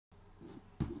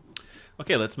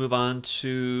Okay, let's move on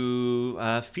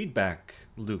to feedback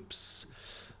loops.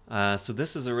 So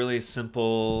this is a really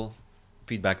simple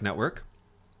feedback network.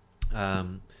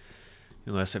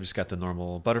 Unless I've just got the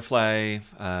normal butterfly.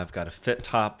 I've got a fit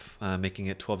top, making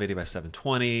it 1280 by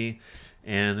 720.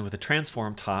 And with a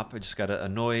transform top, I just got a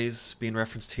noise being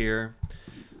referenced here,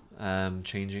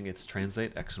 changing its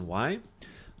translate X and Y.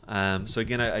 So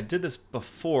again, I did this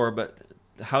before, but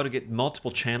how to get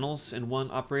multiple channels in one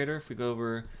operator. If we go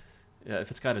over,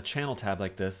 if it's got a channel tab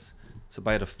like this, so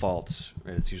by default,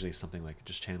 right, it's usually something like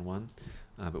just chan 1,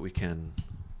 but we can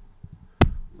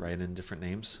write in different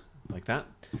names like that.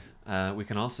 We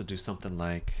can also do something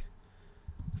like,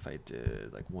 if I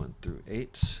did like 1 through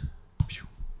 8,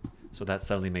 so that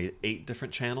suddenly made 8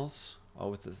 different channels,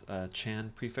 all with this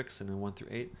chan prefix, and then 1 through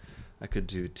 8. I could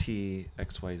do T,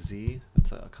 X, Y, Z.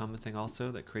 That's a common thing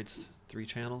also that creates 3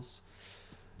 channels.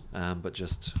 But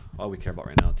just all we care about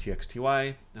right now, T, X, T,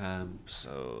 Y.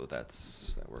 So that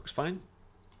works fine.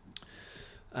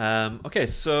 Okay,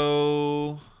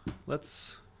 so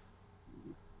let's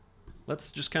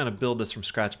just kind of build this from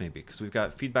scratch maybe, because we've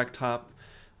got FeedbackTOP,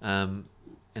 and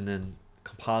then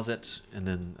composite, and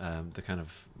then the kind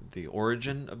of the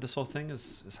origin of this whole thing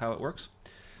is how it works.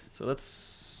 So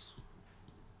let's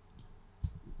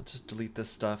just delete this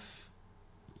stuff.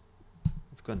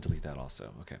 Let's go ahead and delete that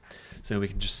also. Okay, so we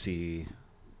can just see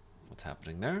what's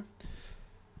happening there.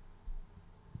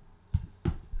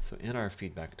 So in our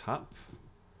FeedbackTOP,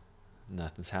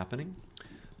 nothing's happening.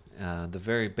 The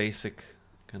very basic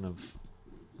kind of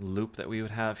loop that we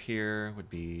would have here would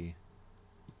be,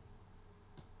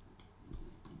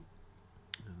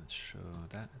 let's show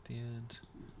that at the end.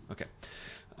 Okay,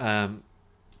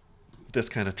 this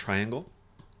kind of triangle.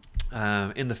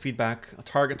 In the feedback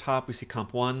target top, we see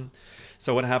comp 1.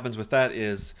 So what happens with that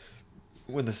is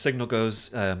when the signal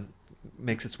goes,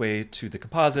 makes its way to the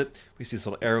composite, we see this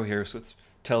little arrow here, so it's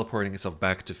teleporting itself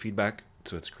back to feedback.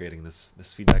 So it's creating this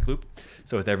feedback loop.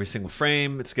 So with every single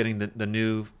frame, it's getting the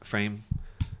new frame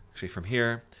actually from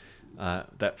here.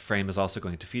 That frame is also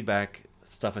going to feedback.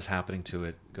 Stuff is happening to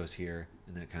it, goes here,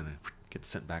 and then it kind of gets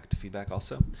sent back to feedback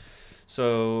also.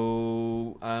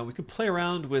 So we could play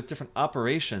around with different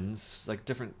operations, like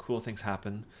different cool things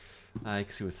happen. You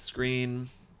can see with screen,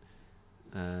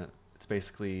 it's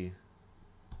basically,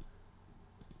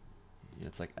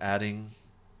 it's like adding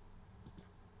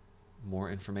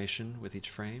more information with each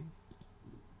frame.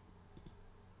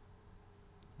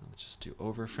 Let's just do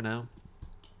over for now.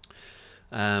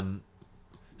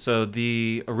 So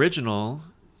the original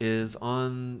is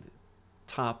on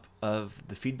top of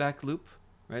the feedback loop,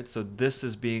 right? So this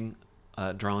is being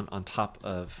drawn on top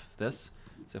of this.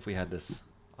 So if we had this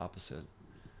opposite,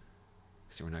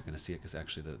 see, we're not going to see it because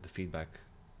actually the feedback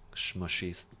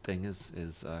smushy thing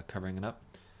is covering it up.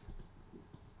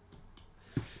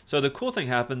 So the cool thing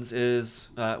happens is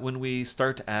when we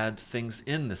start to add things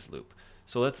in this loop.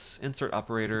 So let's insert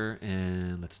operator,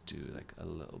 and let's do like a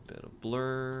little bit of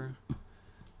blur,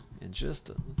 and just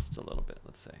a little bit,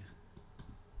 let's say.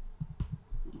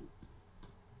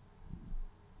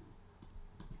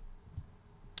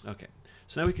 Okay,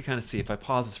 so now we can kind of see, if I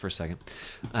pause this for a second,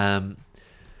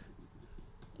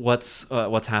 what's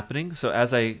happening. So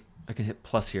as I can hit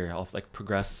plus here, I'll like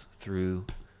progress through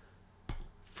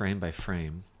frame by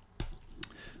frame.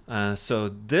 So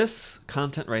this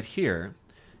content right here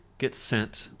gets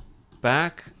sent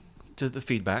back to the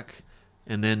feedback,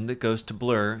 and then it goes to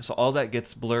blur. So all that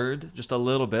gets blurred just a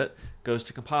little bit, goes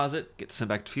to composite, gets sent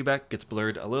back to feedback, gets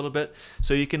blurred a little bit.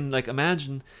 So you can like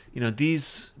imagine,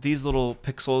 these little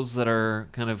pixels that are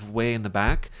kind of way in the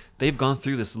back, they've gone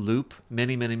through this loop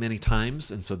many times,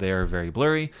 and so they are very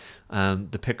blurry.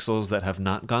 The pixels that have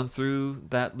not gone through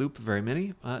that loop very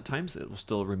many times, it will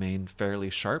still remain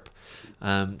fairly sharp.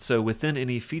 So within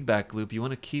any feedback loop, you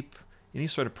want to keep any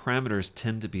sort of parameters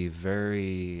tend to be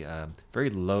very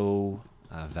low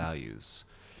values.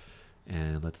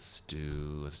 And let's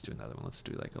do another one. Let's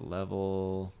do like a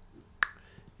level,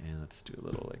 and let's do a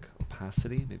little like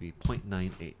opacity, maybe 0.98.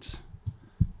 Let's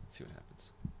see what happens.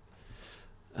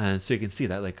 And so you can see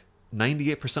that like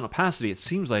 98% opacity, it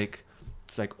seems like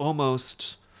it's like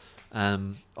almost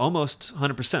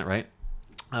 100%, right?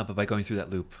 But by going through that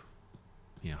loop,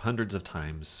 hundreds of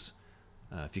times,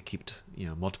 if you keep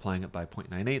multiplying it by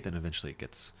 0.98, then eventually it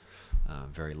gets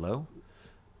very low.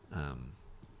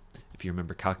 If you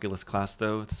remember calculus class,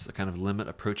 though, it's a kind of limit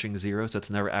approaching 0, so it's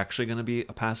never actually going to be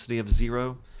opacity of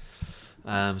 0.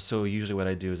 So usually what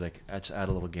I do is like add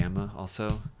a little gamma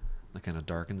also. That kind of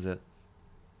darkens it.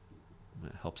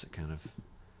 And it helps it kind of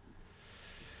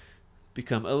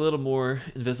become a little more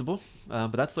invisible.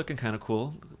 But that's looking kind of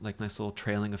cool, like nice little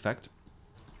trailing effect.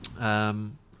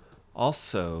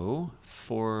 Also,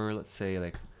 for let's say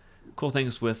like cool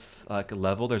things with like a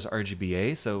level, there's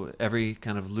RGBA. So every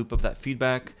kind of loop of that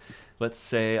feedback, let's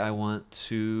say I want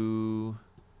to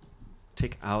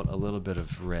take out a little bit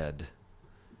of red,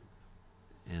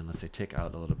 and let's say take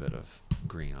out a little bit of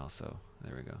green also.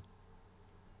 There we go.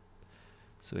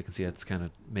 So we can see it's kind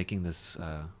of making this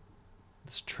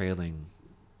this trailing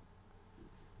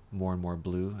more and more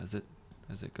blue as it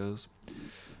goes.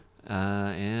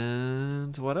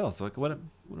 And what else? Like what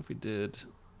if we did?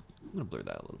 I'm gonna blur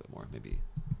that a little bit more, maybe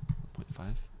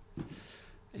 0.5.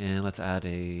 And let's add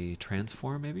a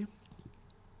transform maybe.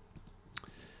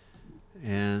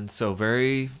 And so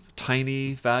very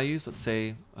tiny values. Let's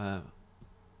say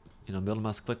middle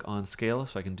mouse click on scale,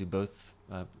 so I can do both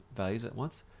values at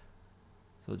once.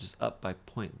 So just up by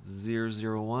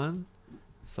 0.001.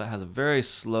 So that has a very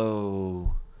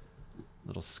slow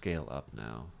little scale up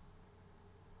now.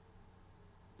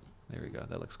 There we go.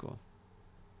 That looks cool.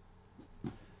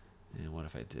 And what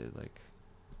if I did like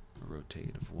a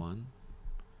rotate of 1?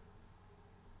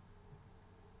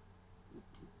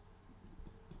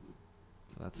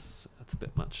 So that's a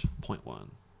bit much. 0.1.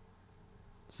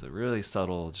 So really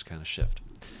subtle, just kind of shift.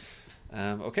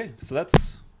 Okay, so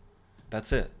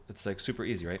that's it. It's like super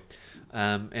easy, right?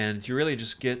 And you really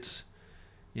just get,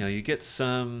 you get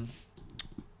some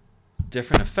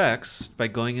different effects by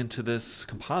going into this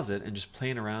composite and just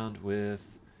playing around with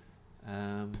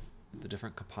the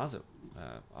different composite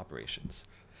operations.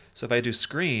 So if I do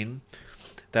screen,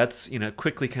 that's,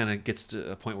 quickly kind of gets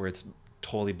to a point where it's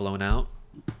totally blown out.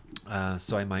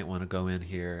 So I might want to go in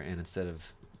here and instead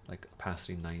of like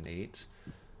opacity 9.8,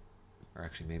 or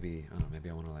actually maybe, I don't know, maybe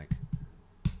I want to like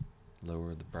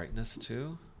lower the brightness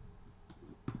too.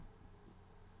 I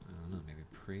don't know, maybe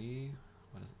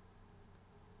what is it?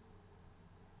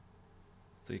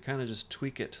 So you kind of just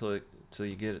tweak it till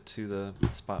you get it to the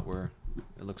spot where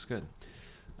it looks good.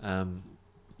 The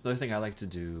other thing I like to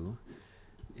do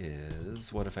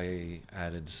is, what if I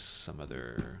added some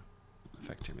other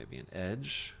effect here, maybe an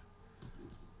edge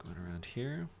going around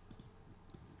here.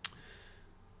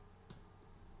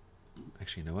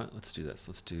 Actually, you know what? Let's do this.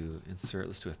 Let's do insert.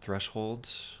 Let's do a threshold.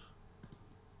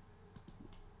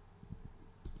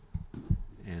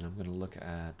 And I'm going to look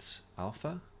at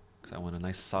alpha because I want a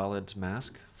nice solid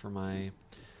mask for my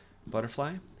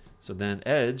butterfly. So then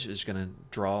edge is going to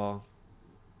draw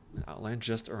an outline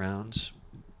just around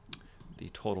the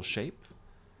total shape.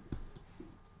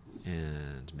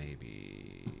 And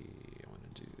maybe I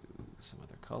want to do some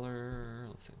other color.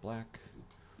 Let's say black.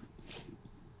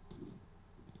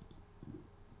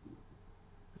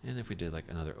 And if we did like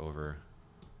another over,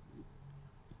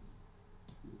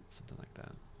 something like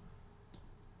that.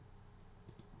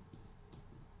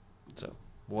 So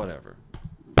whatever.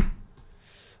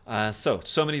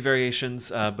 So many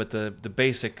variations, but the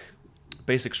basic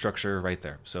structure right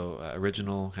there. So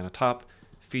original kind of top,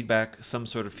 feedback, some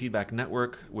sort of feedback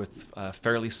network with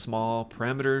fairly small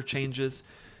parameter changes,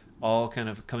 all kind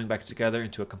of coming back together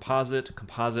into a composite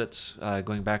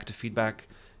going back to feedback,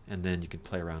 and then you can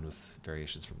play around with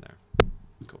variations from there.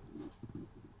 Cool.